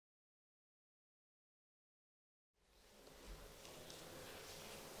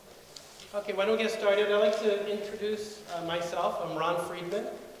Okay, why don't we get started? I'd like to introduce myself. I'm Ron Friedman,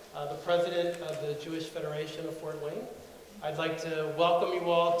 the president of the Jewish Federation of Fort Wayne. I'd like to welcome you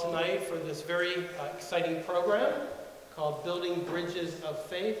all tonight for this very exciting program called Building Bridges of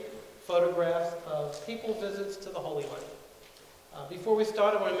Faith, Photographs of Papal Visits to the Holy Land. Before we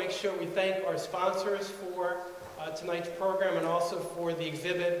start, I want to make sure we thank our sponsors for tonight's program and also for the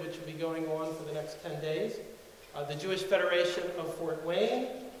exhibit which will be going on for the next 10 days. The Jewish Federation of Fort Wayne,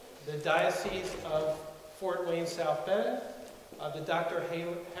 the Diocese of Fort Wayne South Bend, the Dr.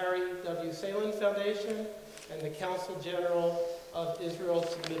 Harry W. Salin Foundation, and the Consul General of Israel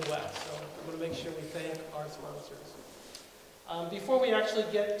to the Midwest. So I want to make sure we thank our sponsors. Before we actually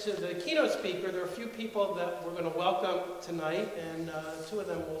get to the keynote speaker, there are a few people that we're going to welcome tonight, and two of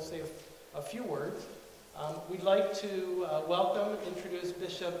them will say a few words. We'd like to introduce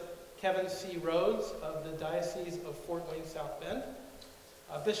Bishop Kevin C. Rhoades of the Diocese of Fort Wayne South Bend.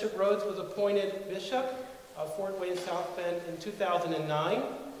 Bishop Rhoades was appointed Bishop of Fort Wayne South Bend in 2009.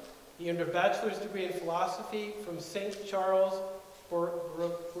 He earned a bachelor's degree in philosophy from St. Charles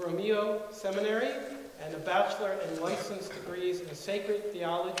Borromeo Seminary and a bachelor and license degrees in sacred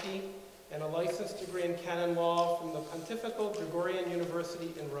theology and a license degree in canon law from the Pontifical Gregorian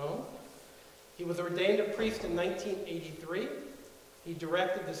University in Rome. He was ordained a priest in 1983. He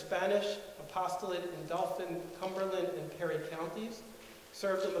directed the Spanish apostolate in Dauphin, Cumberland, and Perry counties,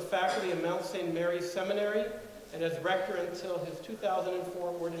 served on the faculty of Mount St. Mary's Seminary, and as rector until his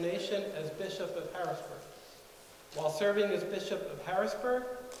 2004 ordination as Bishop of Harrisburg. While serving as Bishop of Harrisburg,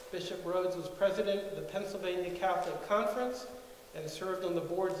 Bishop Rhoades was president of the Pennsylvania Catholic Conference and served on the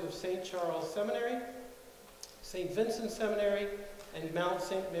boards of St. Charles Seminary, St. Vincent Seminary, and Mount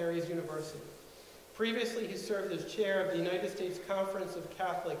St. Mary's University. Previously, he served as chair of the United States Conference of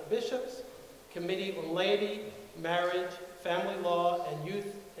Catholic Bishops, Committee on Laity, Marriage, Family Law, and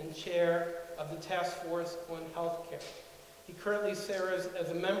Youth, and chair of the Task Force on Healthcare. He currently serves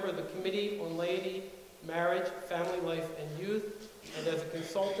as a member of the Committee on Laity, Marriage, Family Life, and Youth, and as a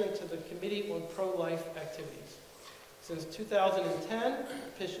consultant to the Committee on Pro-Life Activities. Since 2010,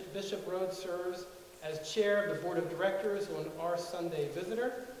 Bishop Rhoades serves as chair of the Board of Directors on Our Sunday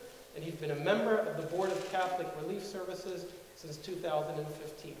Visitor, and he's been a member of the Board of Catholic Relief Services since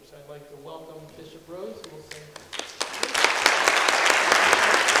 2015. So I'd like to welcome Bishop Rhoades, who will say.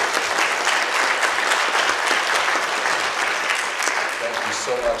 Thank you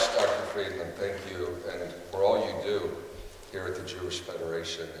so much, Dr. Friedman. Thank you, and for all you do here at the Jewish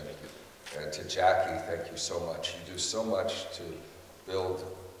Federation. And to Jackie, thank you so much. You do so much to build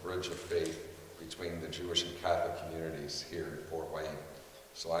a bridge of faith between the Jewish and Catholic communities here in Fort Wayne.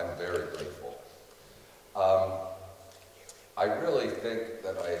 So I'm very grateful. I really think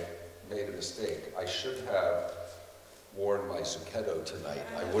that I made a mistake. I should have worn my zucchetto tonight.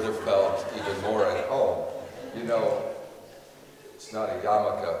 I would have felt even more at home. You know, it's not a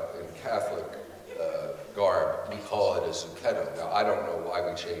yarmulke in Catholic garb. We call it a zucchetto. Now, I don't know why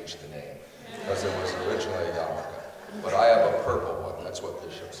we changed the name, because it was originally a yarmulke. But I have a purple one. That's what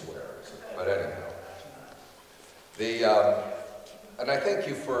bishops wear. But anyhow, and I thank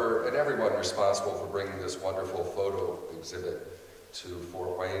you and everyone responsible for bringing this wonderful photo exhibit to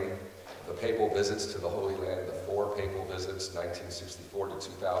Fort Wayne. The Papal Visits to the Holy Land, the 4 Papal Visits, 1964 to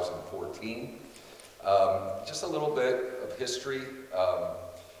 2014. Just a little bit of history.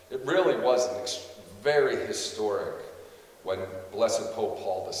 It really was very historic when Blessed Pope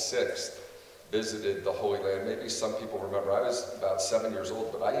Paul VI visited the Holy Land. Maybe some people remember. I was about 7 years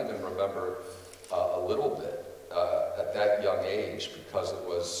old, but I even remember a little bit at that young age because it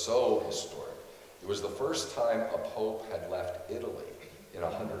was so historic. It was the first time a pope had left Italy in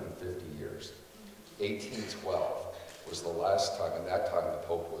 150 years. 1812 was the last time, and that time the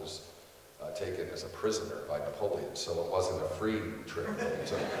pope was taken as a prisoner by Napoleon, so it wasn't a free trip that he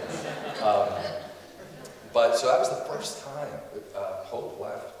took. But so that was the first time that Pope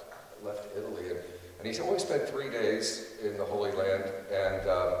left Italy, and he's only spent 3 days in the Holy Land, and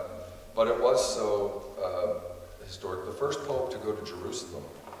but it was so historic. The first pope to go to Jerusalem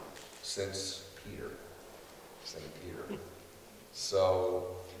since St. Peter.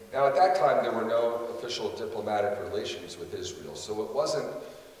 So now at that time there were no official diplomatic relations with Israel, so it wasn't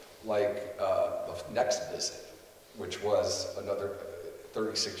like the next visit, which was another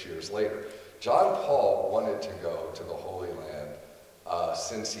 36 years later. John Paul wanted to go to the Holy Land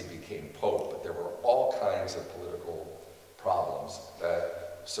since he became Pope, but there were all kinds of political problems.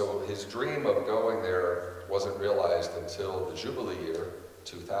 So his dream of going there wasn't realized until the Jubilee year,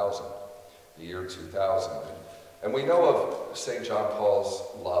 2000, the year 2000. And we know of St. John Paul's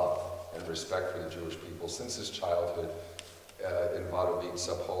love and respect for the Jewish people since his childhood. in Katowice,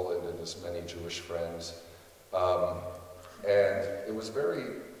 Poland, and his many Jewish friends. And it was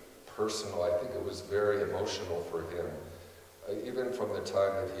very personal. I think it was very emotional for him. Even from the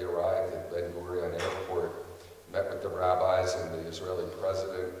time that he arrived at Ben Gurion Airport, met with the rabbis and the Israeli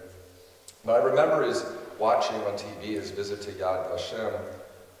president. But I remember watching on TV his visit to Yad Vashem,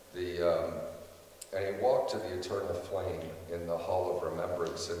 and he walked to the eternal flame in the Hall of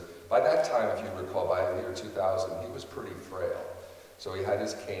Remembrance. And by that time, if you recall, by the year 2000, he was pretty frail. So he had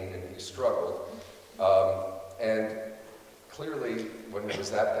his cane and he struggled. And clearly, when he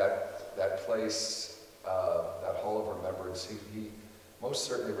was at that place, that Hall of Remembrance, he most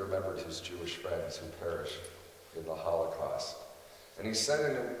certainly remembered his Jewish friends who perished in the Holocaust. And he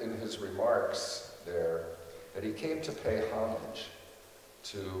said in his remarks there that he came to pay homage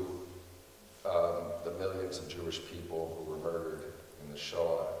to the millions of Jewish people who were murdered in the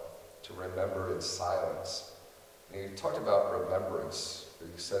Shoah, to remember in silence. And he talked about remembrance.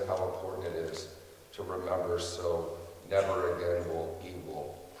 He said how important it is to remember so never again will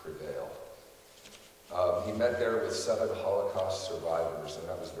evil prevail. He met there with 7 Holocaust survivors, and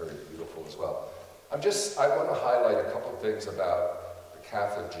that was very beautiful as well. I want to highlight a couple things about the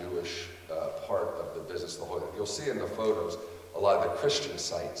Catholic-Jewish part of the business. You'll see in the photos a lot of the Christian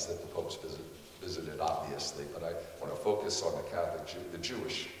sites that the popes visited, obviously, but I want to focus on the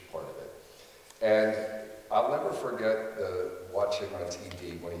Jewish part of it. And I'll never forget watching on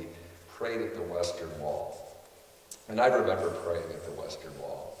TV when he prayed at the Western Wall. And I remember praying at the Western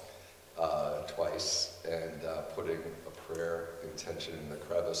Wall twice and putting a prayer intention in the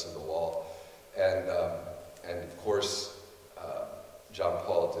crevice of the wall. And of course, John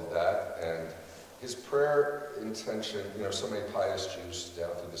Paul did that, and his prayer intention, so many pious Jews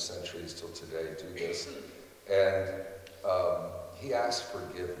down through the centuries till today do this, and he asked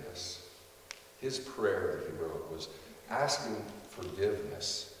forgiveness. His prayer that he wrote was asking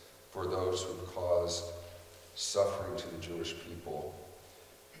forgiveness for those who caused suffering to the Jewish people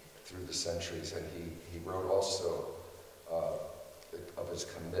through the centuries, and he wrote also of his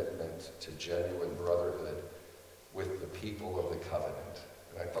commitment to genuine brotherhood with the people of the covenant.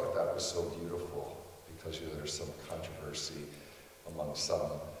 And I thought that was so beautiful because there's some controversy among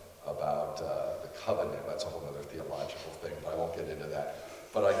some about the covenant. That's a whole other theological thing, but I won't get into that.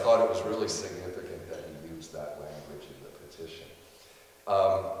 But I thought it was really significant that he used that language in the petition.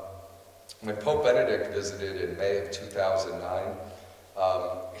 When Pope Benedict visited in May of 2009,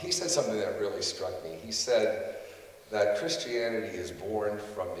 he said something that really struck me. He said that Christianity is born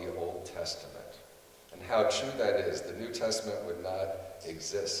from the Old Testament. And how true that is. The New Testament would not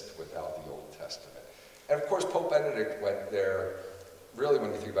exist without the Old Testament. And of course, Pope Benedict went there, really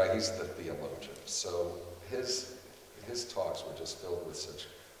when you think about it, he's the theologian. So his talks were just filled with such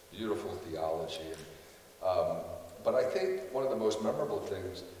beautiful theology. But I think one of the most memorable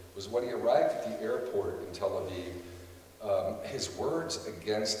things was when he arrived at the airport in Tel Aviv, his words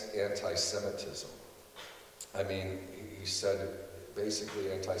against anti-Semitism. I mean, he said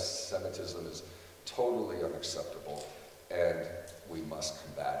basically anti-Semitism is totally unacceptable, and we must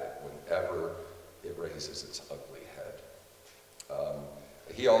combat it whenever it raises its ugly head.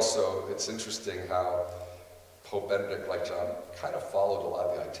 He also, it's interesting how Pope Benedict, like John, kind of followed a lot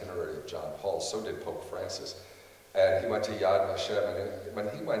of the itinerary of John Paul. So did Pope Francis. And he went to Yad Vashem, and when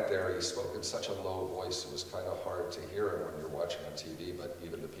he went there, he spoke in such a low voice, it was kind of hard to hear him when you're watching on TV, but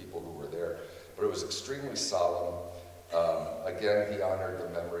even the people who were there. But it was extremely solemn. Again, he honored the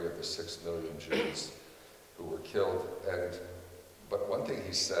memory of the 6 million Jews who were killed. But one thing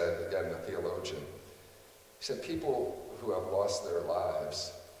he said, again, the theologian, he said people who have lost their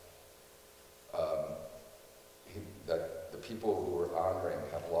lives, that the people who we're honoring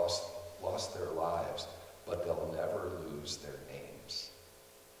have lost their lives, but they'll never lose their names.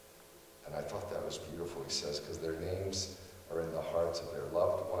 And I thought that was beautiful, he says, because their names are in the hearts of their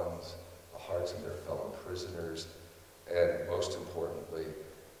loved ones, the hearts of their fellow prisoners, and most importantly,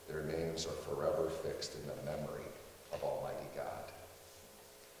 their names are forever fixed in the memory of Almighty God.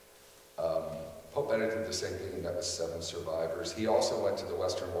 Pope Benedict did the same thing. He met with 7 survivors. He also went to the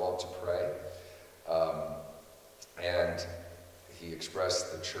Western Wall to pray, and he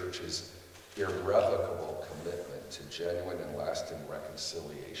expressed the Church's irrevocable commitment to genuine and lasting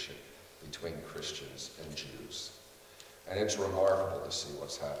reconciliation between Christians and Jews. And it's remarkable to see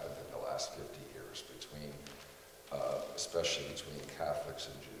what's happened in the last 50 years especially between Catholics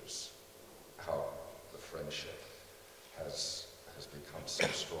and Jews, how the friendship has become so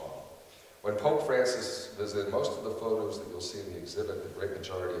strong. When Pope Francis visited, most of the photos that you'll see in the exhibit, the great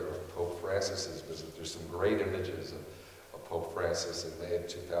majority of Pope Francis's visit, there's some great images of Pope Francis in May of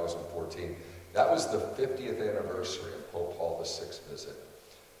 2014. That was the 50th anniversary of Pope Paul VI's visit.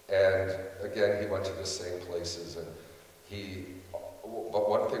 And again, he went to the same places, and but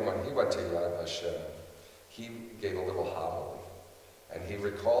one thing, when he went to Yad Vashem, he gave a little homily, and he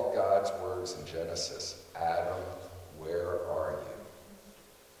recalled God's words in Genesis, Adam, where are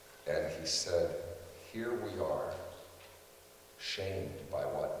you? And he said, here we are, shamed by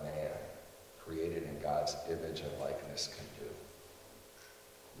what man, created in God's image and likeness, can do.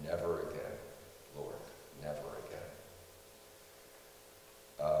 Never again, Lord, never again.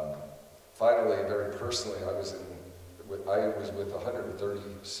 Finally, very personally, I was with 130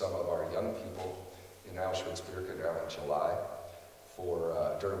 some of our young people in Auschwitz-Birkenau in July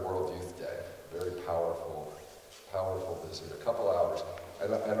during World Youth Day. Very powerful visit, a couple hours.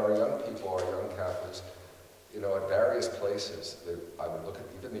 And our young people, our young Catholics, at various places, I would look at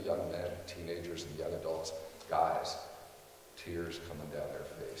even the young men, teenagers and young adults, guys, tears coming down their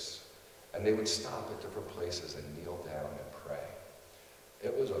face. And they would stop at different places and kneel down and pray.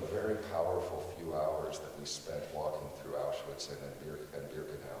 It was a very powerful few hours that we spent walking through Auschwitz and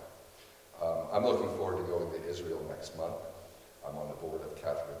Birkenau. I'm looking forward to going to Israel next month. I'm on the board of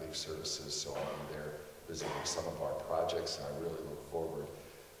Catholic Relief Services, so I'll be there visiting some of our projects, and I really look forward.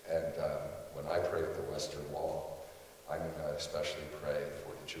 And when I pray at the Western Wall, I'm going to especially pray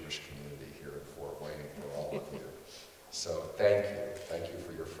for the Jewish community here in Fort Wayne, for all of you. So thank you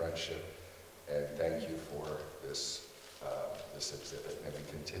for your friendship, and thank you for this exhibit, and we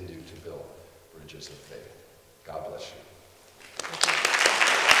continue to build bridges of faith. God bless you.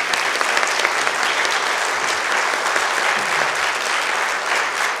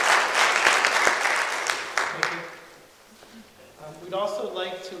 We'd also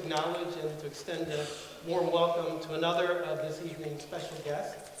like to acknowledge and to extend a warm welcome to another of this evening's special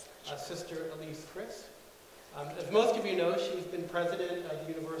guests, Sister Elise Kriss. As most of you know, she's been president of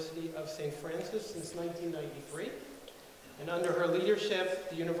the University of St. Francis since 1993. And under her leadership,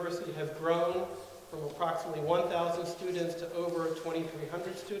 the university has grown from approximately 1,000 students to over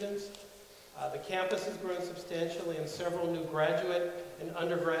 2,300 students. The campus has grown substantially, and several new graduate and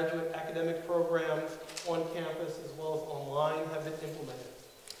undergraduate academic programs on campus as well as online have been implemented.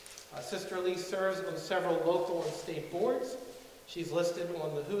 Sister Elise serves on several local and state boards. She's listed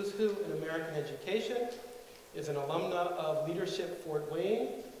on the Who's Who in American Education, is an alumna of Leadership Fort Wayne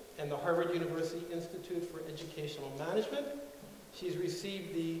and the Harvard University Institute for Educational Management. She's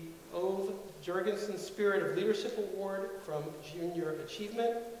received the Ove Jurgensen Spirit of Leadership Award from Junior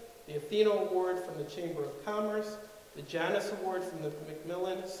Achievement, the Athena Award from the Chamber of Commerce, the Janus Award from the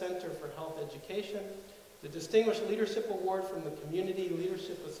Macmillan Center for Health Education, the Distinguished Leadership Award from the Community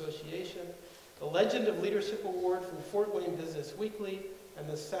Leadership Association, the Legend of Leadership Award from Fort Wayne Business Weekly, and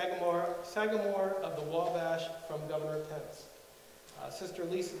the Sagamore of the Wabash from Governor Pence. Sister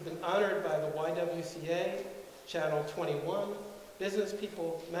Elise has been honored by the YWCA, Channel 21, Business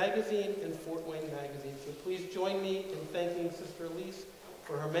People Magazine, and Fort Wayne Magazine. So please join me in thanking Sister Elise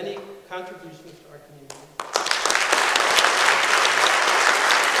for her many contributions to our community.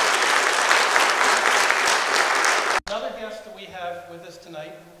 Another guest that we have with us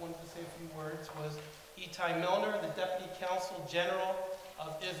tonight, who wanted to say a few words, was Itay Milner, the Deputy Consul General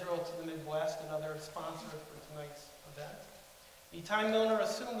of Israel to the Midwest, another sponsor for tonight's event. Itay Milner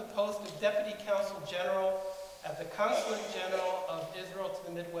assumed the post of Deputy Consul General at the Consulate General of Israel to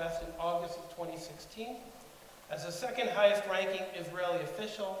the Midwest in August of 2016. As the second highest ranking Israeli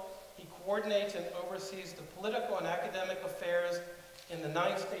official, he coordinates and oversees the political and academic affairs in the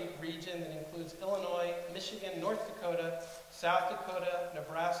 9-state region that includes Illinois, Michigan, North Dakota, South Dakota,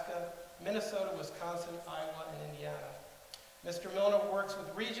 Nebraska, Minnesota, Wisconsin, Iowa, and Indiana. Mr. Milner works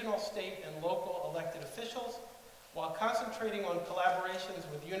with regional, state, and local elected officials. While concentrating on collaborations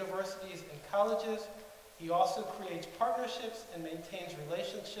with universities and colleges, he also creates partnerships and maintains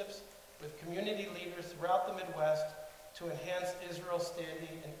relationships with community leaders throughout the Midwest to enhance Israel's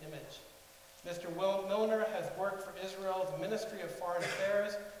standing and image. Mr. Milner has worked for Israel's Ministry of Foreign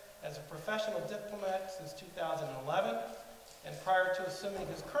Affairs as a professional diplomat since 2011, and prior to assuming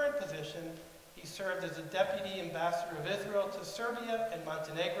his current position, he served as a Deputy Ambassador of Israel to Serbia and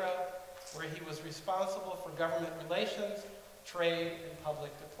Montenegro, where he was responsible for government relations, trade, and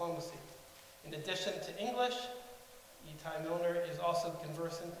public diplomacy. In addition to English, Itay Milner is also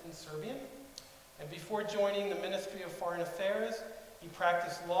conversant in Serbian. And before joining the Ministry of Foreign Affairs, he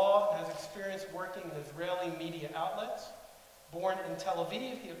practiced law and has experience working in Israeli media outlets. Born in Tel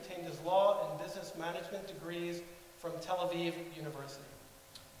Aviv, he obtained his law and business management degrees from Tel Aviv University.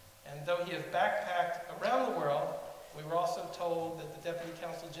 And though he has backpacked around the world, we were also told that the Deputy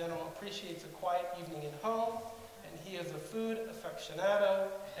Consul General appreciates a quiet evening at home and he is a food aficionado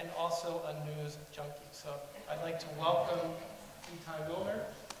and also a news junkie. So I'd like to welcome Itay Milner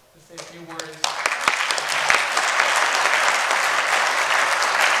to say a few words.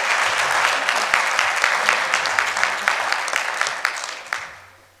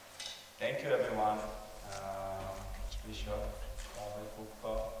 Thank you, everyone. Bishop, Rabbi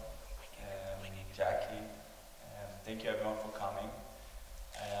Poupko, Jackie, thank you, everyone, for coming.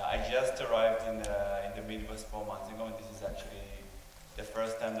 I just arrived in the Midwest 4 months ago, and this is actually the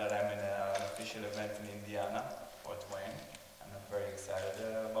first time that I'm in an official event in Indiana, Fort Wayne, and I'm very excited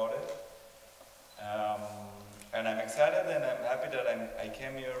about it. And I'm excited and I'm happy that I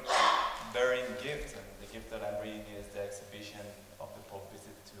came here bearing gifts, and the gift that I'm bringing is the exhibition of the Papal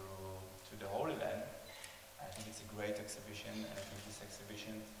Visit to the Holy Land. I think it's a great exhibition, and I think this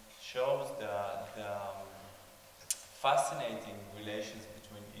exhibition shows the fascinating relations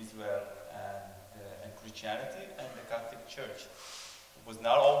between Israel and Christianity and the Catholic Church. It was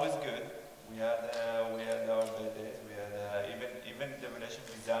not always good. We had our bad days. We had even the relationship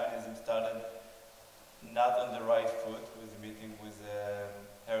with Zionism started not on the right foot with the meeting with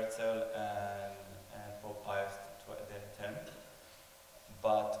Herzl and Pope Pius X.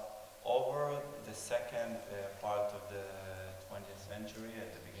 But over the second part of the 20th century,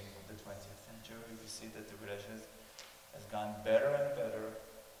 at the beginning of the 20th century, we see that the relations has gone better and better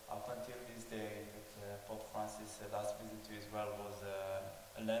up until this day. Pope Francis' last visit to Israel was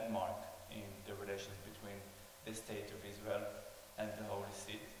a landmark in the relations between the State of Israel and the Holy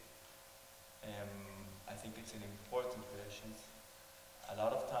See. I think it's an important relations. A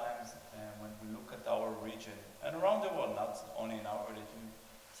lot of times when we look at our region, and around the world, not only in our religion,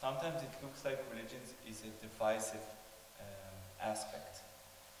 sometimes it looks like religion is a divisive aspect.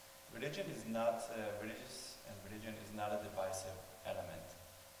 Religion is not religious, and religion is not a divisive element.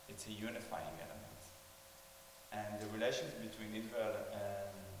 It's a unifying element. And the relations between Israel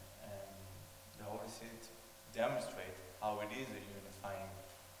and the Holy See demonstrate how it is a unifying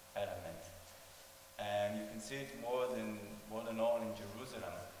element. And you can see it more than all in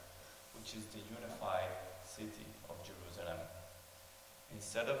Jerusalem, which is the unified city of Jerusalem.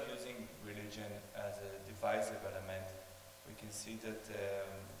 Instead of using religion as a divisive element, we can see that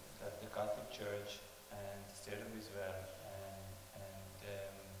the Catholic Church and the State of Israel and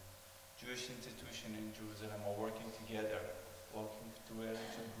Jewish institution in Jerusalem are working together to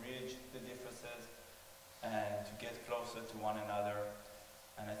bridge the differences and to get closer to one another.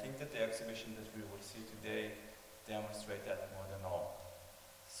 And I think that the exhibition that we will see today demonstrate that more than all.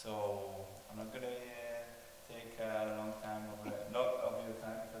 So I'm not going to take a long time of your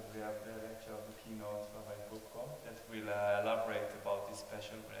time, because we have the lecture of the Keynote of Rabbi Poupko that will elaborate about this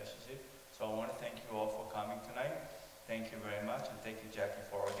special relationship. So I want to thank you all for coming tonight. Thank you very much, and thank you, Jackie,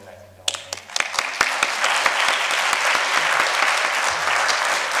 for organizing the whole thing.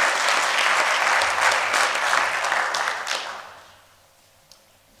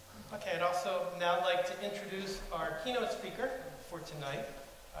 Okay, I'd also now like to introduce our keynote speaker for tonight,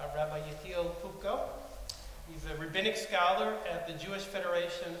 Rabbi Yehiel Poupko. He's a rabbinic scholar at the Jewish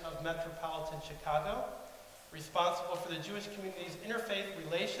Federation of Metropolitan Chicago, responsible for the Jewish community's interfaith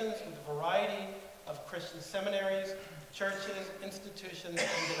relations with a variety of Christian seminaries, churches, institutions,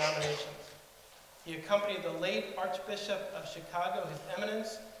 and denominations. He accompanied the late Archbishop of Chicago, His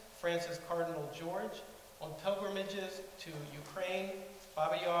Eminence, Francis Cardinal George, on pilgrimages to Ukraine,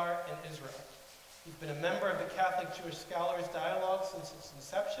 Babi Yar, and Israel. He's been a member of the Catholic Jewish Scholars Dialogue since its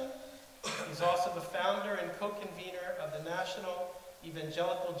inception. He's also the founder and co-convener of the National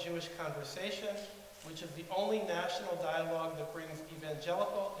Evangelical Jewish Conversation, which is the only national dialogue that brings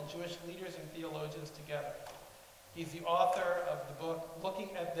evangelical and Jewish leaders and theologians together. He's the author of the book, Looking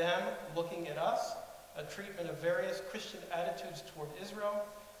at Them, Looking at Us, a treatment of various Christian attitudes toward Israel,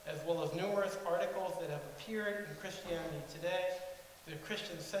 as well as numerous articles that have appeared in Christianity Today, The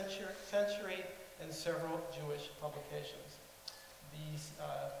Christian Century, and several Jewish publications. The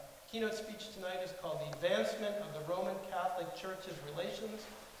keynote speech tonight is called The Advancement of the Roman Catholic Church's Relations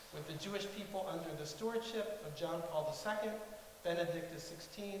with the Jewish People under the Stewardship of John Paul II, Benedict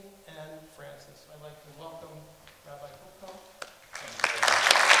XVI, and Francis. I'd like to welcome Rabbi Poupko.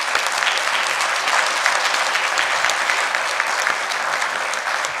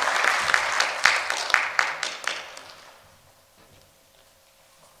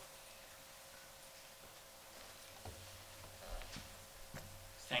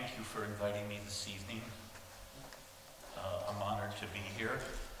 Thank you for inviting me this evening. I'm honored to be here.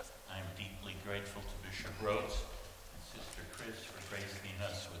 I'm deeply grateful to Bishop Rhoades and Sister Kriss for gracing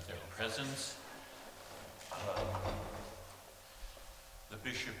us with their presence. The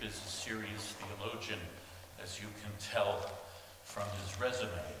bishop is a serious theologian, as you can tell from his resume,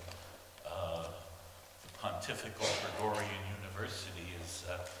 the Pontifical Gregorian University is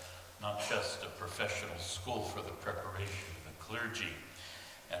not just a professional school for the preparation of the clergy.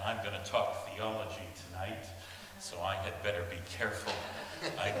 And I'm going to talk theology tonight, so I had better be careful.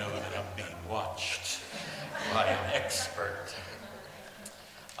 I know that I'm being watched by an expert.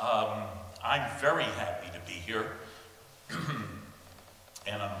 I'm very happy to be here,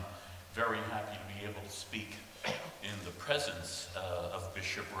 and I'm very happy to be able to speak in the presence of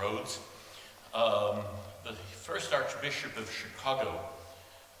Bishop Rhoades, the first Archbishop of Chicago,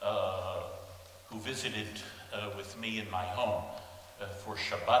 who visited with me in my home for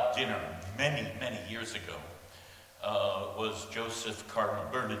Shabbat dinner many, many years ago, was Joseph Cardinal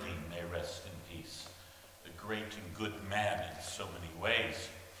Bernardine, may rest in peace, a great and good man in so many ways.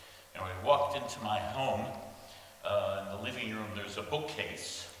 And when I walked into my home, in the living room, there's a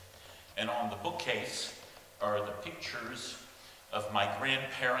bookcase, and on the bookcase are the pictures of my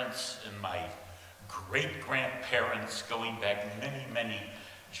grandparents and my great-grandparents going back many, many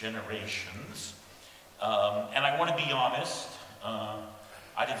generations. And I want to be honest,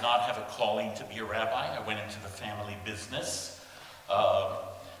 I did not have a calling to be a rabbi. I went into the family business.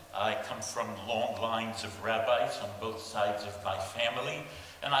 I come from long lines of rabbis on both sides of my family,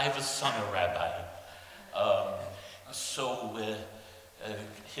 and I have a son, a rabbi. So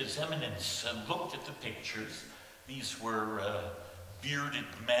His Eminence looked at the pictures. These were bearded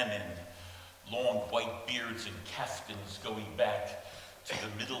men in long white beards and kaftans going back to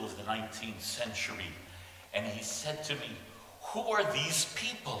the middle of the 19th century. And he said to me, "Who are these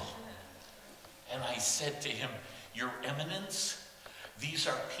people?" And I said to him, "Your Eminence, these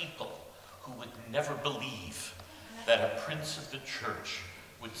are people who would never believe that a prince of the church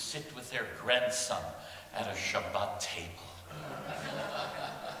would sit with their grandson at a Shabbat table."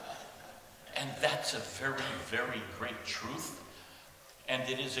 And that's a very, very great truth. And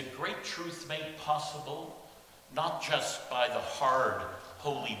it is a great truth made possible not just by the hard,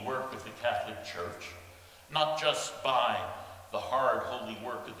 holy work of the Catholic Church, not just by the hard, holy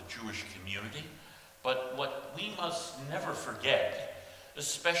work of the Jewish community, but what we must never forget,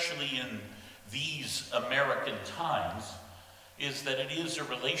 especially in these American times, is that it is a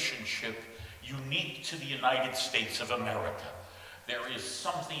relationship unique to the United States of America. There is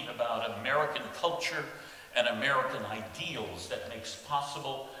something about American culture and American ideals that makes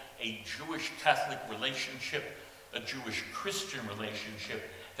possible a Jewish-Catholic relationship, a Jewish-Christian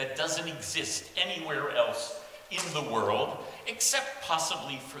relationship that doesn't exist anywhere else in the world, except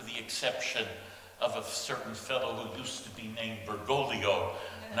possibly for the exception of a certain fellow who used to be named Bergoglio,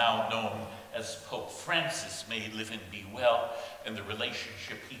 now known as Pope Francis, may he live and be well, and the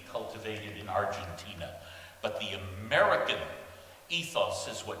relationship he cultivated in Argentina. But the American ethos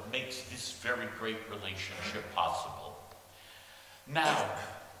is what makes this very great relationship possible. Now,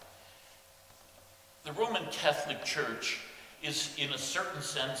 the Roman Catholic Church is, in a certain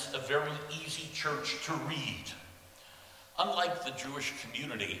sense, a very easy church to read. Unlike the Jewish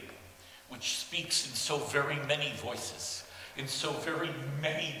community, which speaks in so very many voices, in so very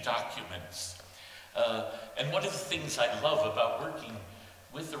many documents. And one of the things I love about working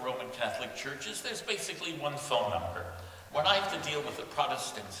with the Roman Catholic Church is there's basically one phone number. When I have to deal with the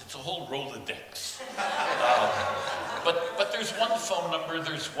Protestants, it's a whole Rolodex. But there's one phone number,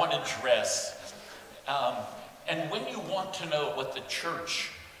 there's one address. And when you want to know what the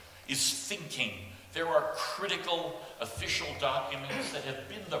church is thinking, there are critical official documents that have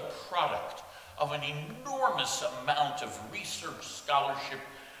been the product of an enormous amount of research, scholarship,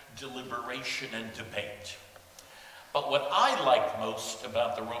 deliberation, and debate. But what I like most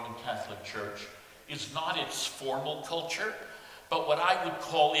about the Roman Catholic Church is not its formal culture, but what I would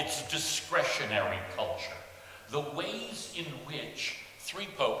call its discretionary culture. The ways in which three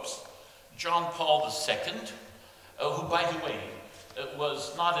popes, John Paul II, who, by the way,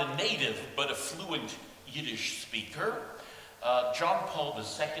 was not a native, but a fluent Yiddish speaker, John Paul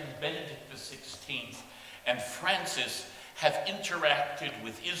II, Benedict XVI, and Francis have interacted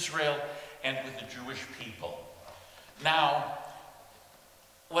with Israel and with the Jewish people. Now,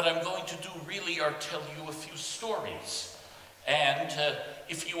 what I'm going to do really are tell you a few stories. And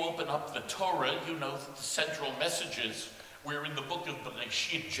if you open up the Torah, you know that the central messages, we're in the book of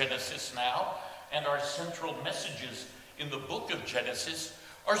Bereshit, Genesis now, and our central messages in the book of Genesis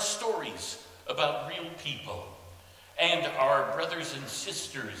are stories about real people. And our brothers and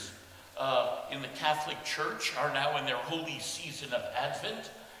sisters in the Catholic Church are now in their holy season of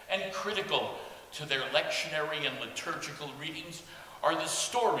Advent, and critical to their lectionary and liturgical readings are the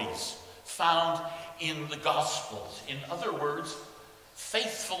stories found in the Gospels. In other words,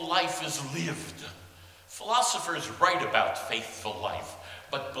 faithful life is lived Philosophers write about faithful life,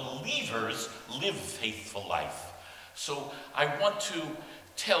 but believers live faithful life. So I want to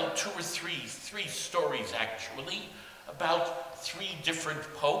tell three stories actually, about 3 different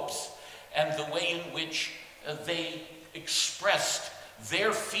popes and the way in which they expressed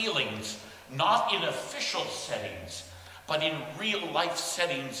their feelings, not in official settings, but in real life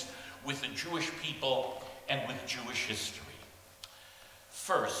settings with the Jewish people and with Jewish history.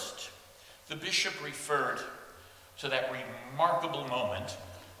 First, the bishop referred to that remarkable moment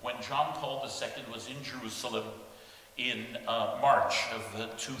when John Paul II was in Jerusalem in March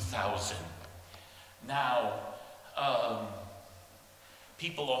of 2000. Now,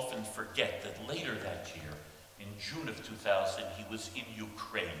 people often forget that later that year, in June of 2000, he was in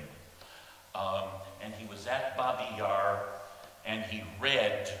Ukraine. And he was at Babi Yar, and he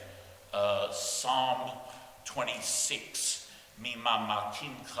read Psalm 26,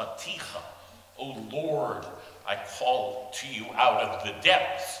 Mimamatim Chaticha, O Lord, I call to you out of the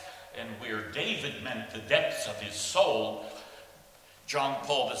depths. And where David meant the depths of his soul, John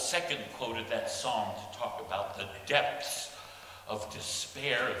Paul II quoted that psalm to talk about the depths of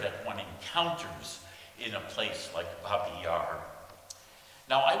despair that one encounters in a place like Babi Yar.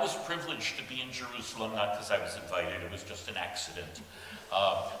 Now, I was privileged to be in Jerusalem, not because I was invited, it was just an accident,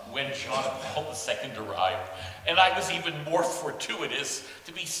 when John Paul II arrived. And I was even more fortuitous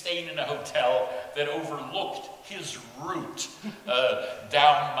to be staying in a hotel that overlooked his route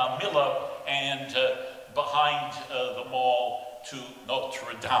down Mamilla and behind the mall to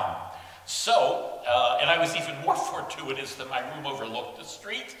Notre Dame. So, and I was even more fortuitous that my room overlooked the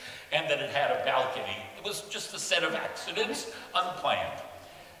street and that it had a balcony. It was just a set of accidents, unplanned.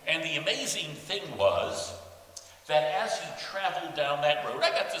 And the amazing thing was that as he traveled down that road,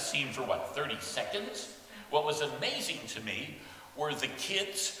 I got to see him for, 30 seconds? What was amazing to me were the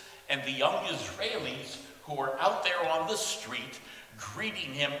kids and the young Israelis who were out there on the street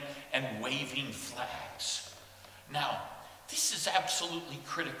greeting him and waving flags. Now, this is absolutely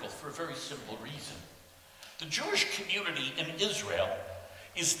critical for a very simple reason. The Jewish community in Israel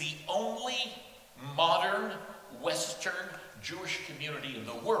is the only modern Western Jewish community in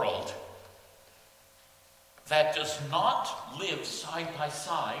the world that does not live side by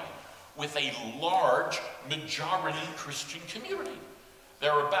side with a large majority Christian community.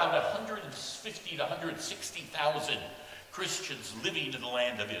 There are about 150 to 160,000 Christians living in the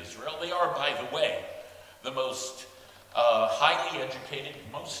land of Israel. They are, by the way, the most highly educated,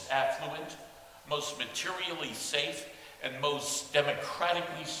 most affluent, most materially safe, and most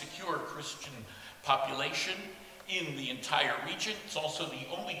democratically secure Christian population in the entire region. It's also the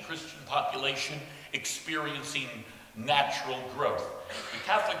only Christian population experiencing natural growth. The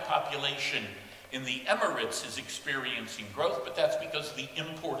Catholic population in the Emirates is experiencing growth, but that's because of the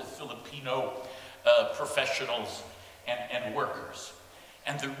import of Filipino professionals and workers.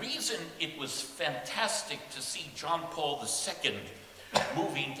 And the reason it was fantastic to see John Paul II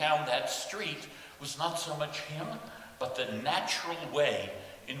moving down that street was not so much him, but the natural way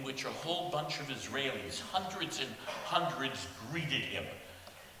in which a whole bunch of Israelis, hundreds and hundreds, greeted him.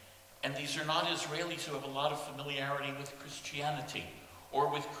 And these are not Israelis who have a lot of familiarity with Christianity or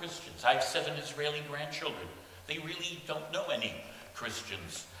with Christians. I have 7 Israeli grandchildren. They really don't know any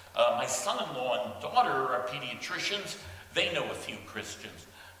Christians. My son-in-law and daughter are pediatricians. They know a few Christians.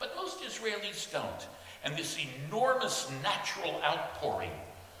 But most Israelis don't. And this enormous natural outpouring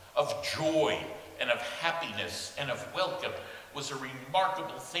of joy and of happiness and of welcome was a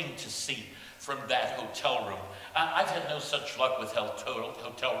remarkable thing to see from that hotel room. I've had no such luck with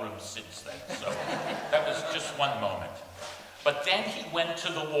hotel rooms since then, so that was just one moment. But then he went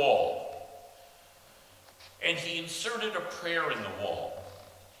to the wall, and he inserted a prayer in the wall.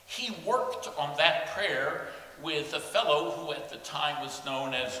 He worked on that prayer with a fellow who at the time was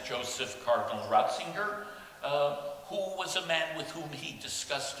known as Joseph Cardinal Ratzinger, who was a man with whom he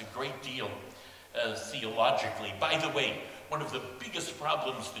discussed a great deal theologically. By the way, one of the biggest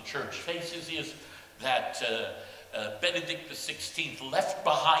problems the church faces is that Benedict XVI left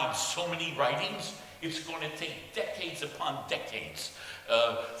behind so many writings. It's going to take decades upon decades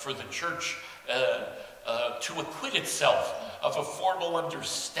for the church to acquit itself of a formal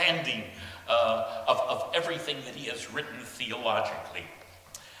understanding of everything that he has written theologically.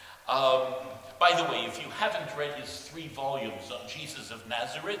 By the way, if you haven't read his 3 volumes on Jesus of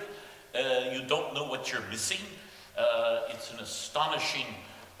Nazareth, you don't know what you're missing. It's an astonishing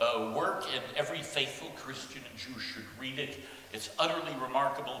work, and every faithful Christian and Jew should read it. It's utterly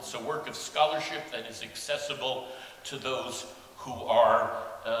remarkable. It's a work of scholarship that is accessible to those who are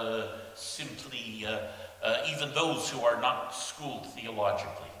simply, even those who are not schooled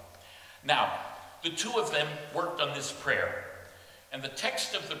theologically. Now, The two of them worked on this prayer. And the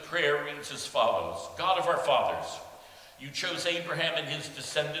text of the prayer reads as follows: God of our fathers, you chose Abraham and his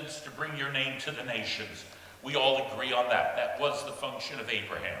descendants to bring your name to the nations. We all agree on that. That was the function of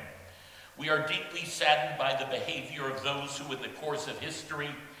Abraham. We are deeply saddened by the behavior of those who in the course of history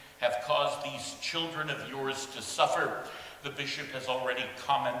have caused these children of yours to suffer. The bishop has already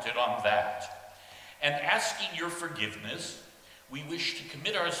commented on that. And asking your forgiveness, we wish to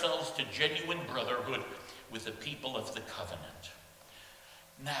commit ourselves to genuine brotherhood with the people of the covenant.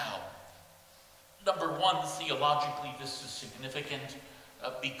 Now, number one, theologically, this is significant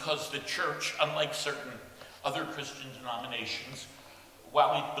because the church, unlike certain other Christian denominations,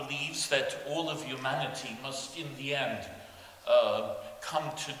 while it believes that all of humanity must in the end come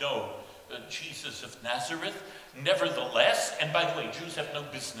to know Jesus of Nazareth, nevertheless, and by the way, Jews have no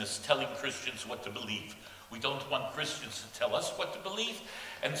business telling Christians what to believe. We don't want Christians to tell us what to believe,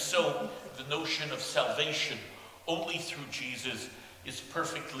 and so the notion of salvation only through Jesus is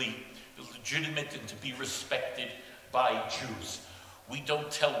perfectly legitimate and to be respected by Jews. We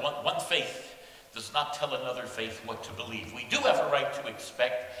don't tell one faith does not tell another faith what to believe. We do have a right to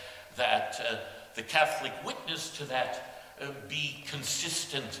expect that the Catholic witness to that be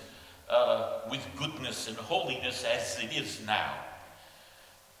consistent with goodness and holiness as it is now.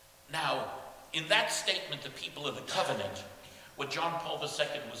 Now, in that statement, the people of the covenant, what John Paul II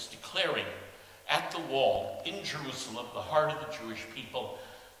was declaring at the wall in Jerusalem, the heart of the Jewish people,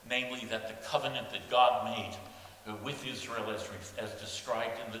 namely that the covenant that God made with Israel as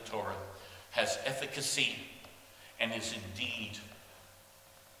described in the Torah has efficacy and is indeed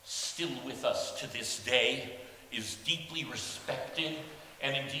still with us to this day, is deeply respected,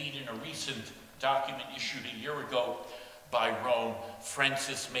 and indeed in a recent document issued a year ago by Rome,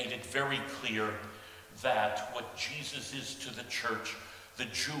 Francis made it very clear that what Jesus is to the church, the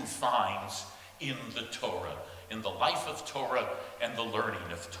Jew finds in the Torah, in the life of Torah and the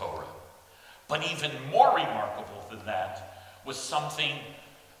learning of Torah. But even more remarkable than that was something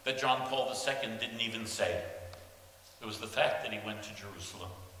that John Paul II didn't even say. It was the fact that he went to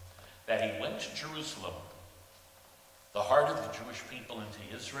Jerusalem. That he went to Jerusalem, the heart of the Jewish people,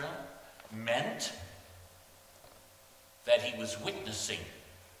 into Israel, meant that he was witnessing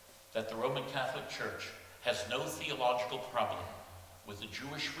that the Roman Catholic Church has no theological problem with the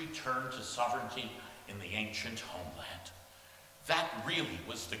Jewish return to sovereignty in the ancient homeland. That really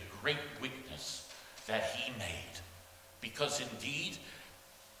was the great witness that he made. Because indeed,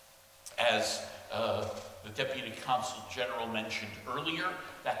 as the Deputy Consul General mentioned earlier,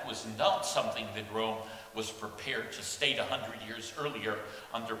 that was not something that Rome was prepared to state 100 years earlier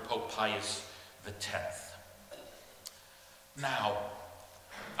under Pope Pius X. Now,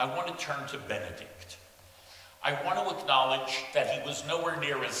 I want to turn to Benedict. I want to acknowledge that he was nowhere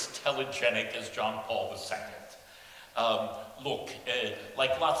near as telegenic as John Paul II.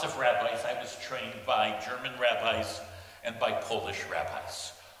 Like lots of rabbis, I was trained by German rabbis and by Polish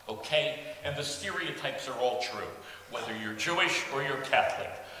rabbis. Okay? And the stereotypes are all true, whether you're Jewish or you're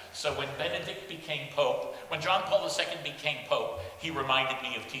Catholic. So when Benedict became Pope, when John Paul II became Pope, he reminded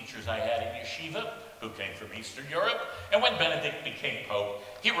me of teachers I had in yeshiva who came from Eastern Europe. And when Benedict became Pope,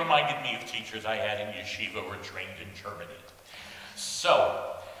 he reminded me of teachers I had in yeshiva who were trained in Germany.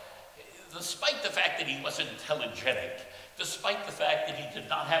 So, despite the fact that he wasn't telegenic, despite the fact that he did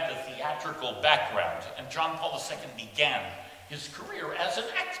not have the theatrical background, and John Paul II began his career as an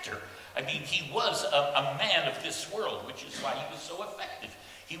actor. I mean, he was a man of this world, which is why he was so effective.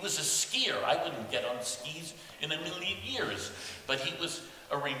 He was a skier. I wouldn't get on skis in a million years, but he was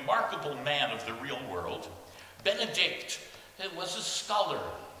a remarkable man of the real world. Benedict was a scholar,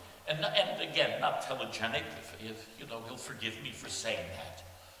 and again, not telegenic, if you know, he'll forgive me for saying that.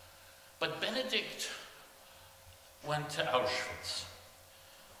 But Benedict went to Auschwitz.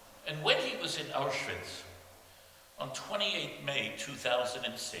 And when he was in Auschwitz, on 28 May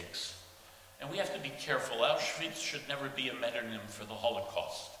 2006, and we have to be careful, Auschwitz should never be a metonym for the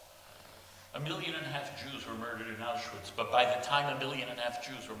Holocaust. 1.5 million Jews were murdered in Auschwitz, but by the time 1.5 million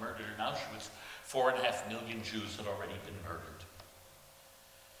Jews were murdered in Auschwitz, 4.5 million Jews had already been murdered.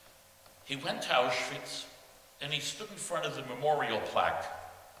 He went to Auschwitz, and he stood in front of the memorial plaque.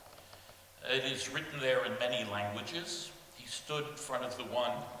 It is written there in many languages. He stood in front of the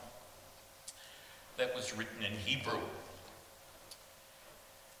one that was written in Hebrew.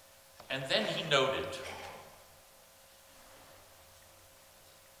 And then he noted,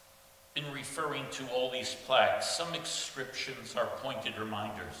 in referring to all these plaques, some inscriptions are pointed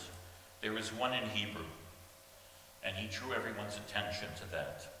reminders. There is one in Hebrew, and he drew everyone's attention to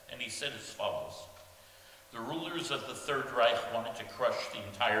that. And he said as follows: the rulers of the Third Reich wanted to crush the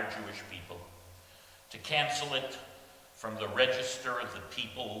entire Jewish people. to cancel it from the register of the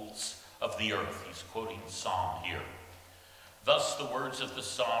peoples of the earth. He's quoting Psalm here. Thus the words of the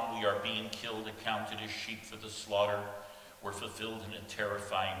Psalm, we are being killed, accounted as sheep for the slaughter, were fulfilled in a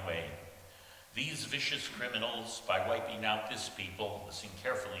terrifying way. These vicious criminals, by wiping out this people, listen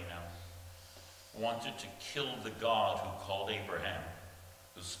carefully now, wanted to kill the God who called Abraham,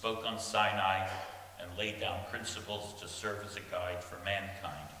 who spoke on Sinai and laid down principles to serve as a guide for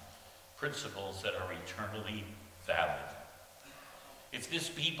mankind, principles that are eternally valid. If this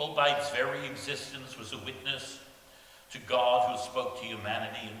people by its very existence was a witness to God who spoke to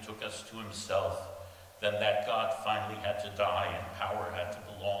humanity and took us to himself, then that God finally had to die and power had to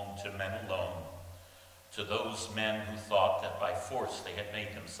belong to men alone, to those men who thought that by force they had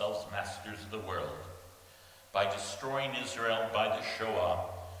made themselves masters of the world. By destroying Israel by the Shoah,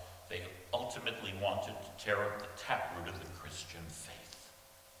 they ultimately wanted to tear up the taproot of the Christian faith.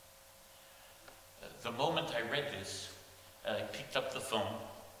 The moment I read this, I picked up the phone.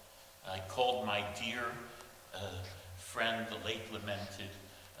 I called my dear friend, the late lamented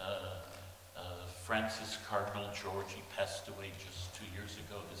Francis Cardinal George. He passed away just 2 years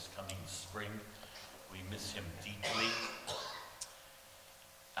ago this coming spring. We miss him deeply.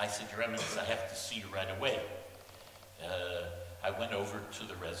 I said, Your Eminence, I have to see you right away. I went over to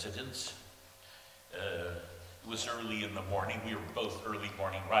the residence. It was early in the morning. We were both early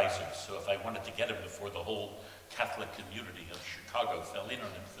morning risers, so if I wanted to get him before the whole Catholic community of Chicago fell in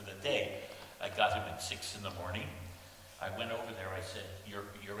on him for the day, I got him at 6 in the morning. I went over there. I said,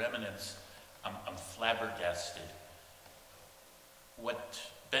 Your Eminence, I'm flabbergasted. What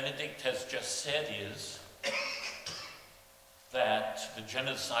Benedict has just said is that the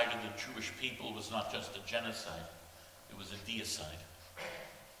genocide of the Jewish people was not just a genocide, it was a deicide.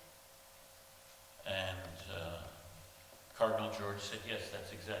 And Cardinal George said, yes,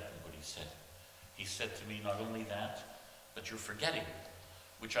 that's exactly what he said. He said to me, not only that, but you're forgetting,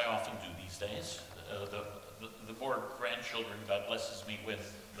 which I often do these days. The more grandchildren God blesses me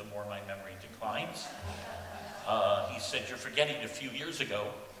with, the more my memory declines. He said, you're forgetting a few years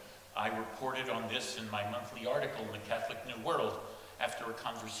ago, I reported on this in my monthly article in the Catholic New World after a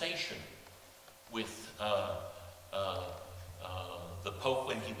conversation with the Pope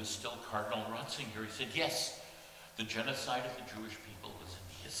when he was still Cardinal Ratzinger. He said, yes, the genocide of the Jewish people was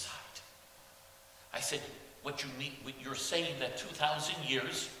a deicide. I said, what you're saying that 2,000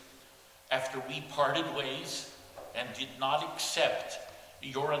 years after we parted ways and did not accept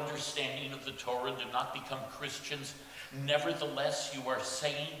your understanding of the Torah, did not become Christians, nevertheless you are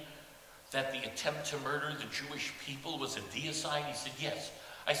saying that the attempt to murder the Jewish people was a deicide? He said, yes.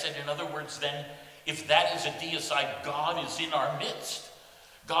 I said, in other words, then, if that is a deicide, God is in our midst.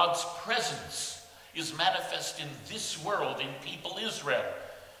 God's presence is manifest in this world, in people Israel.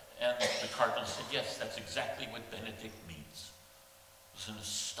 And the Cardinal said, yes, that's exactly what Benedict means. It was an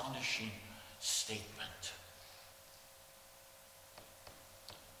astonishing statement.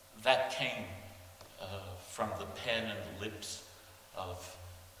 That came from the pen and the lips of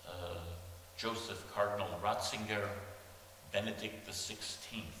Joseph Cardinal Ratzinger, Benedict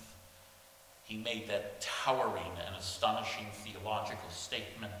XVI. He made that towering and astonishing theological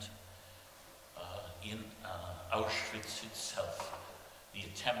statement in Auschwitz itself. The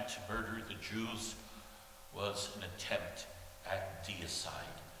attempt to murder the Jews was an attempt at deicide.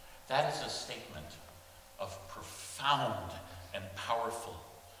 That is a statement of profound and powerful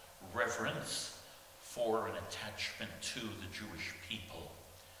reverence for an attachment to the Jewish people.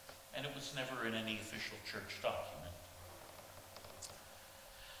 And it was never in any official church document.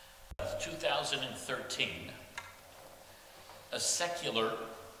 2013, a secular,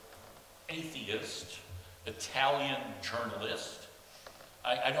 atheist, Italian journalist,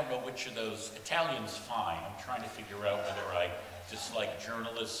 I don't know which of those, Italian's fine, I'm trying to figure out whether I dislike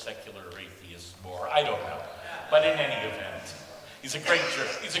journalists, secular, or atheists more, I don't know. But in any event, he's a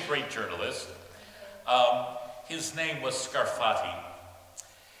great journalist. His name was Scarfatti.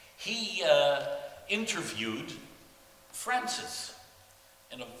 He interviewed Francis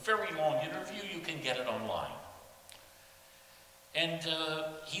in a very long interview. You can get it online. And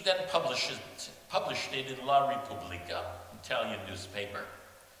he then published it in La Repubblica, Italian newspaper.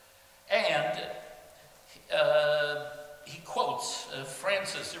 And he quotes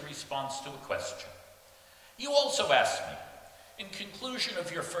Francis in response to a question. You also asked me, in conclusion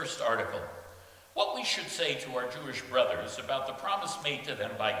of your first article, what we should say to our Jewish brothers about the promise made to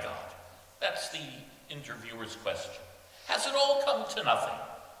them by God. That's the interviewer's question. Has it all come to nothing?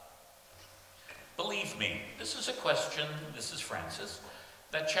 Believe me, this is a question, this is Francis,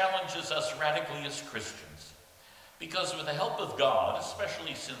 that challenges us radically as Christians. Because with the help of God,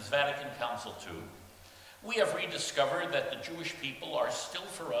 especially since Vatican Council II, we have rediscovered that the Jewish people are still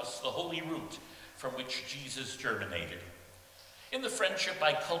for us the holy root from which Jesus germinated. In the friendship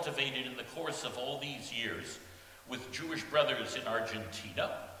I cultivated in the course of all these years with Jewish brothers in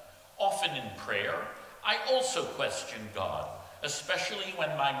Argentina, often in prayer, I also questioned God, especially when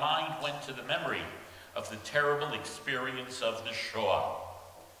my mind went to the memory of the terrible experience of the Shoah.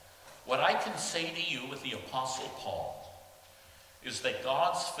 What I can say to you with the Apostle Paul is that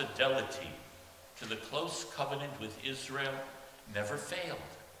God's fidelity to the close covenant with Israel never failed,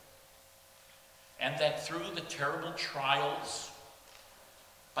 and that through the terrible trials,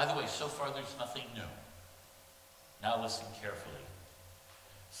 by the way, so far there's nothing new. Now listen carefully.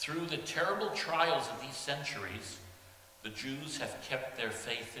 Through the terrible trials of these centuries, the Jews have kept their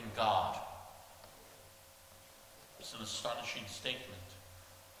faith in God. It's an astonishing statement.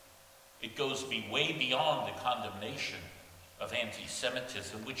 It goes way beyond the condemnation of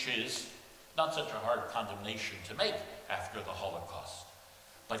anti-Semitism, which is not such a hard condemnation to make after the Holocaust.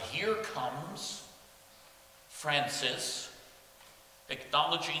 But here comes Francis,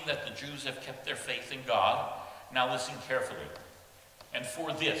 acknowledging that the Jews have kept their faith in God. Now listen carefully. And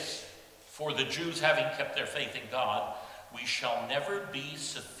for this, for the Jews having kept their faith in God, we shall never be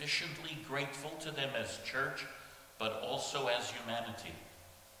sufficiently grateful to them as church, but also as humanity.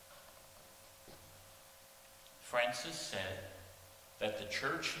 Francis said that the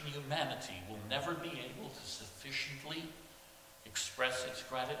church and humanity will never be able to sufficiently express its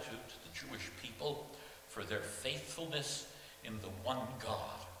gratitude to the Jewish people for their faithfulness in the one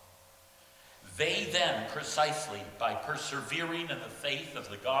God. They then, precisely by persevering in the faith of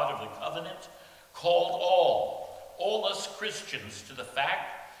the God of the covenant, called all us Christians to the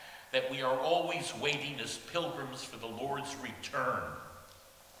fact that we are always waiting as pilgrims for the Lord's return.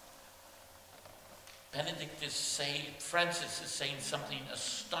 Francis is saying something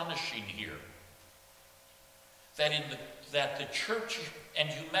astonishing here. That the church and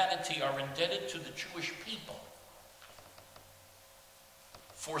humanity are indebted to the Jewish people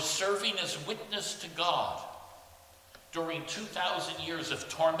for serving as witness to God during 2,000 years of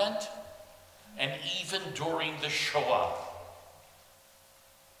torment and even during the Shoah.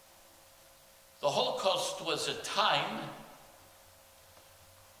 The Holocaust was a time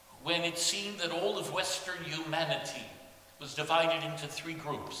when it seemed that all of Western humanity was divided into three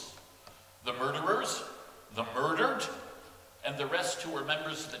groups: the murderers, the murdered, and the rest who were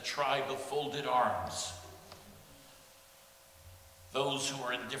members of the tribe of folded arms. Those who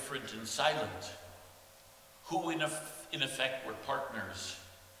were indifferent and silent, who in effect were partners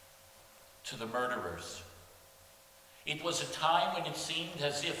to the murderers. It was a time when it seemed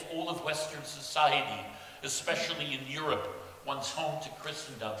as if all of Western society, especially in Europe, once home to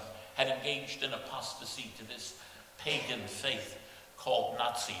Christendom, had engaged in apostasy to this pagan faith called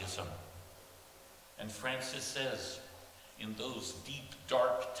Nazism. And Francis says, in those deep,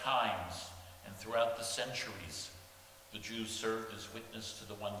 dark times and throughout the centuries, the Jews served as witness to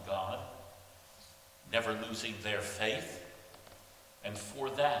the one God, never losing their faith, and for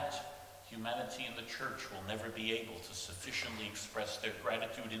that, humanity and the church will never be able to sufficiently express their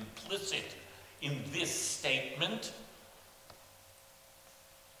gratitude. Implicit in this statement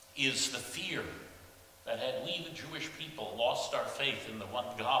is the fear that had we, the Jewish people, lost our faith in the one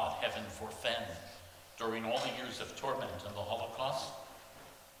God, heaven forfend, during all the years of torment and the Holocaust,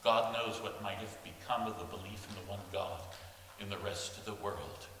 God knows what might have become of the belief in the one God in the rest of the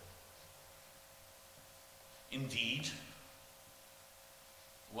world. Indeed,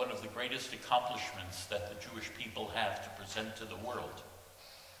 one of the greatest accomplishments that the Jewish people have to present to the world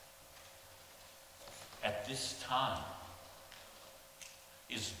at this time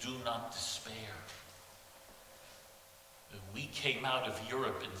is do not despair. We came out of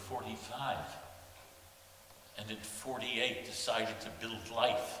Europe in 45 and in 48 decided to build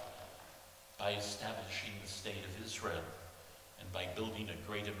life by establishing the state of Israel and by building a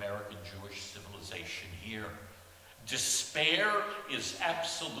great American Jewish civilization here. Despair is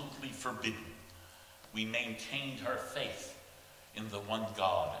absolutely forbidden. We maintained our faith in the one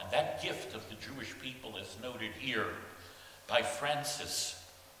God, and that gift of the Jewish people, as noted here by Francis,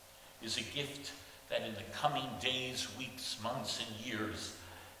 is a gift that in the coming days, weeks, months, and years,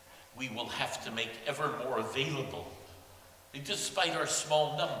 we will have to make ever more available. Despite our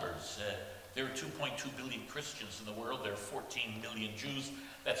small numbers, there are 2.2 billion Christians in the world, there are 14 million Jews,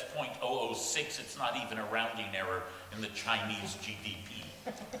 that's 0.006, it's not even a rounding error in the Chinese GDP.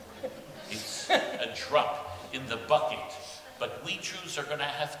 It's a drop in the bucket, but we Jews are going to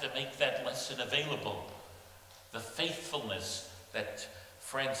have to make that lesson available, the faithfulness that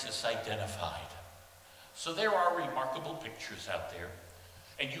Francis identified. So there are remarkable pictures out there,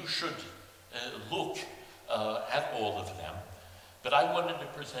 and you should look at all of them. But I wanted to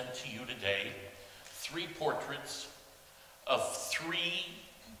present to you today 3 portraits of 3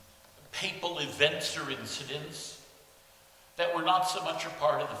 papal events or incidents that were not so much a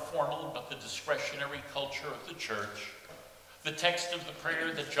part of the formal but the discretionary culture of the church. The text of the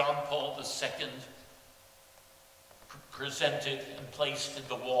prayer that John Paul II presented and placed in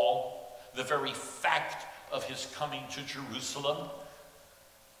the wall, the very fact of his coming to Jerusalem.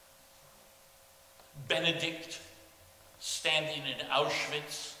 Benedict standing in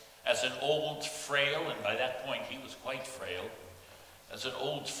Auschwitz as an old, frail, and by that point he was quite frail, as an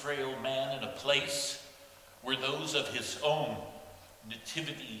old, frail man in a place where those of his own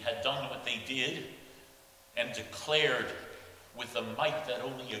nativity had done what they did and declared with a might that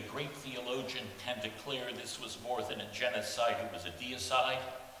only a great theologian can declare this was more than a genocide, it was a deicide,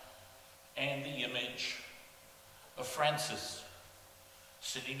 and the image of Francis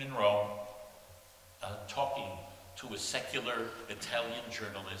sitting in Rome, talking to a secular Italian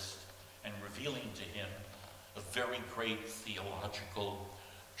journalist and revealing to him a very great theological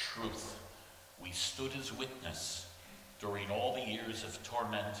truth. We stood as witness during all the years of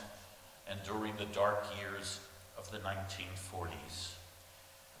torment and during the dark years of the 1940s.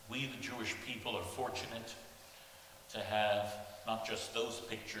 We, the Jewish people, are fortunate to have not just those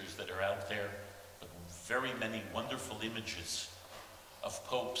pictures that are out there, but very many wonderful images of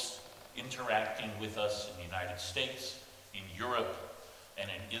popes interacting with us in the United States, in Europe, and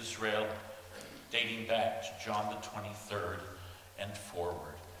in Israel, dating back to John the 23rd and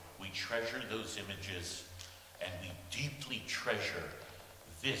forward. We treasure those images, and we deeply treasure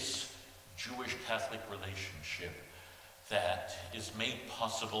this Jewish Catholic relationship that is made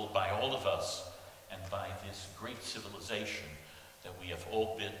possible by all of us and by this great civilization that we have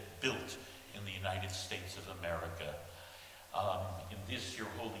all built in the United States of America. In this, your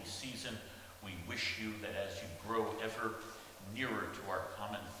holy season, we wish you that as you grow ever nearer to our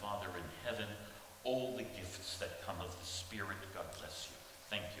common Father in heaven, all the gifts that come of the Spirit. God bless you.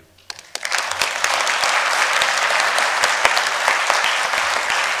 Thank you.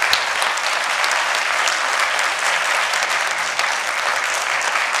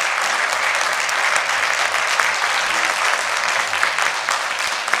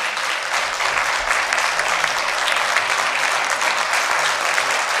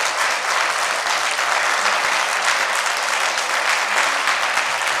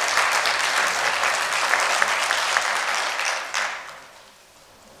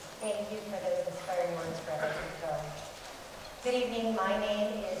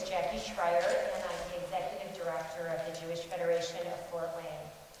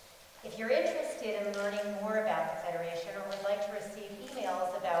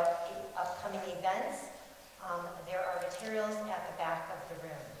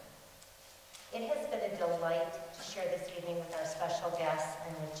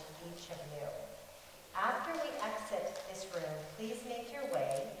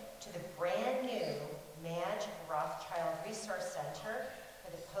 Madge Rothschild Resource Center for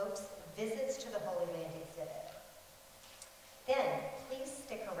the Pope's Visits to the Holy Land exhibit. Then, please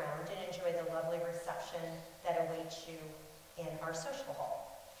stick around and enjoy the lovely reception that awaits you in our social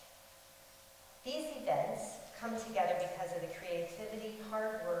hall. These events come together because of the creativity,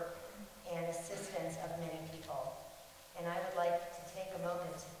 hard work, and assistance of many people. And I would like to take a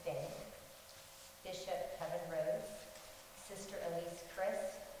moment to thank Bishop Rhoades, Sister Elise,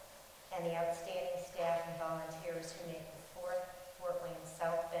 Kriss, and the outstanding staff and volunteers who make the 4th Fort Wayne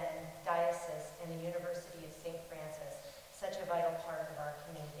South Bend Diocese and the University of St. Francis such a vital part of our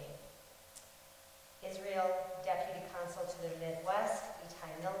community. Israel Deputy Consul to the Midwest,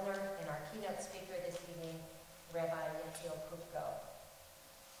 Itay Milner, and our keynote speaker this evening, Rabbi Yehiel Poupko.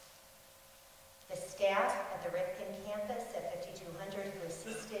 The staff at the Rifkin campus at 5200 who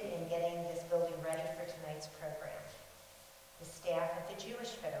assisted in getting this building ready for tonight's program. The staff at the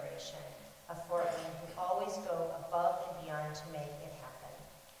Jewish Federation of Fort Wayne who always go above and beyond to make it happen.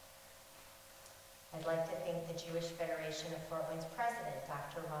 I'd like to thank the Jewish Federation of Fort Wayne's president,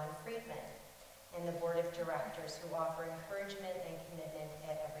 Dr. Ron Friedman, and the board of directors who offer encouragement and commitment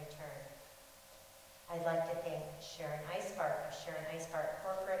at every turn. I'd like to thank Sharon Eisbart of Sharon Eisbart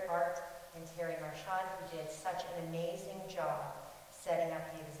Corporate Art and Terry Marchand, who did such an amazing job setting up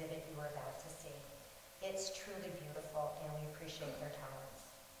the exhibit you are about to see. It's truly beautiful, and we appreciate their talents.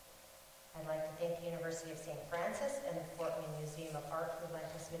 I'd like to thank the University of St. Francis and the Fort Wayne Museum of Art who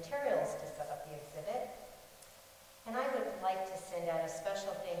lent us materials to set up the exhibit. And I would like to send out a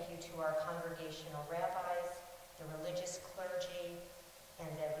special thank you to our congregational rabbis, the religious clergy, and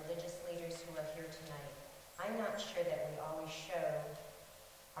the religious leaders who are here tonight. I'm not sure that we always show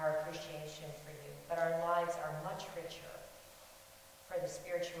our appreciation for you, but our lives are much richer for the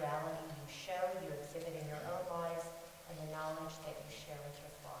spirituality you show, you exhibit in your own lives, and the knowledge that you share with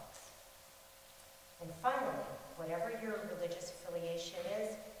your flocks. And finally, whatever your religious affiliation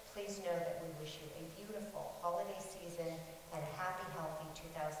is, please know that we wish you a beautiful holiday season and a happy, healthy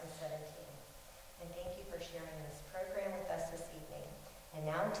 2017. And thank you for sharing this program with us this evening. And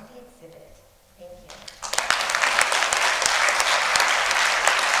now to the exhibit. Thank you.